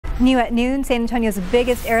New at noon, San Antonio's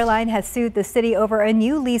biggest airline has sued the city over a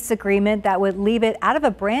new lease agreement that would leave it out of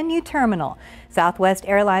a brand new terminal. Southwest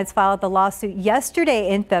Airlines filed the lawsuit yesterday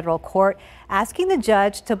in federal court, asking the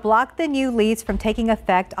judge to block the new lease from taking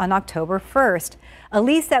effect on October 1st. A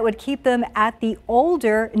lease that would keep them at the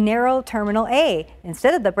older, narrow Terminal A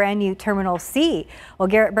instead of the brand new Terminal C. Well,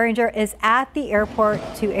 Garrett Berringer is at the airport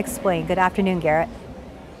to explain. Good afternoon, Garrett.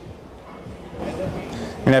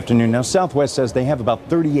 Good afternoon. Now, Southwest says they have about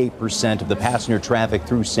 38% of the passenger traffic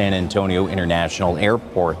through San Antonio International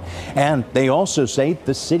Airport. And they also say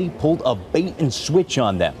the city pulled a bait and switch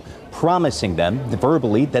on them, promising them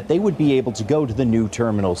verbally that they would be able to go to the new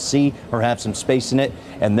Terminal C or have some space in it.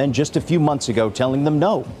 And then just a few months ago telling them,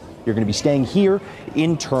 no, you're going to be staying here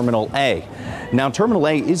in Terminal A. Now, Terminal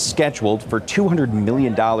A is scheduled for $200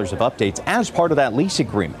 million of updates as part of that lease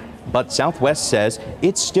agreement. But Southwest says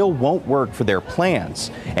it still won't work for their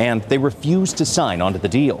plans, and they refuse to sign onto the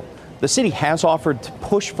deal. The city has offered to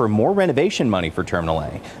push for more renovation money for Terminal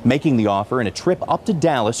A, making the offer in a trip up to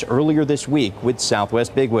Dallas earlier this week with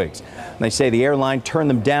Southwest bigwigs. They say the airline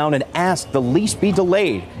turned them down and asked the lease be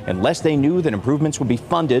delayed unless they knew that improvements would be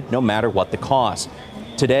funded no matter what the cost.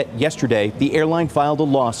 Yesterday, the airline filed a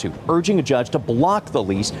lawsuit urging a judge to block the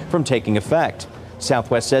lease from taking effect.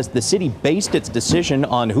 Southwest says the city based its decision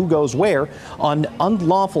on who goes where on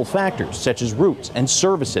unlawful factors such as routes and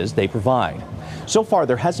services they provide. So far,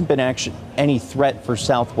 there hasn't been any threat for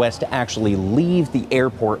Southwest to actually leave the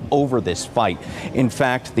airport over this fight. In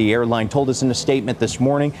fact, the airline told us in a statement this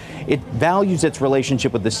morning it values its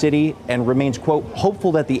relationship with the city and remains, quote,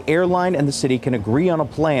 hopeful that the airline and the city can agree on a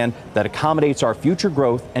plan that accommodates our future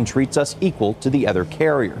growth and treats us equal to the other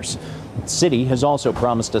carriers. The city has also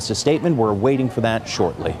promised us a statement. We're waiting for that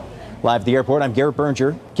shortly. Live at the airport, I'm Garrett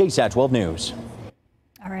Berringer, KSAT 12 News.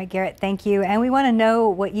 All right, Garrett, thank you. And we want to know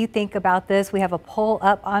what you think about this. We have a poll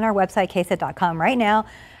up on our website, ksat.com, right now.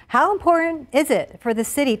 How important is it for the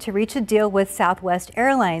city to reach a deal with Southwest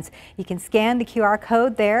Airlines? You can scan the QR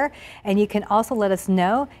code there, and you can also let us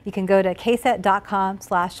know. You can go to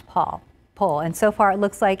ksat.com/poll. And so far, it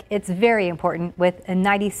looks like it's very important with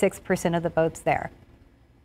 96% of the votes there.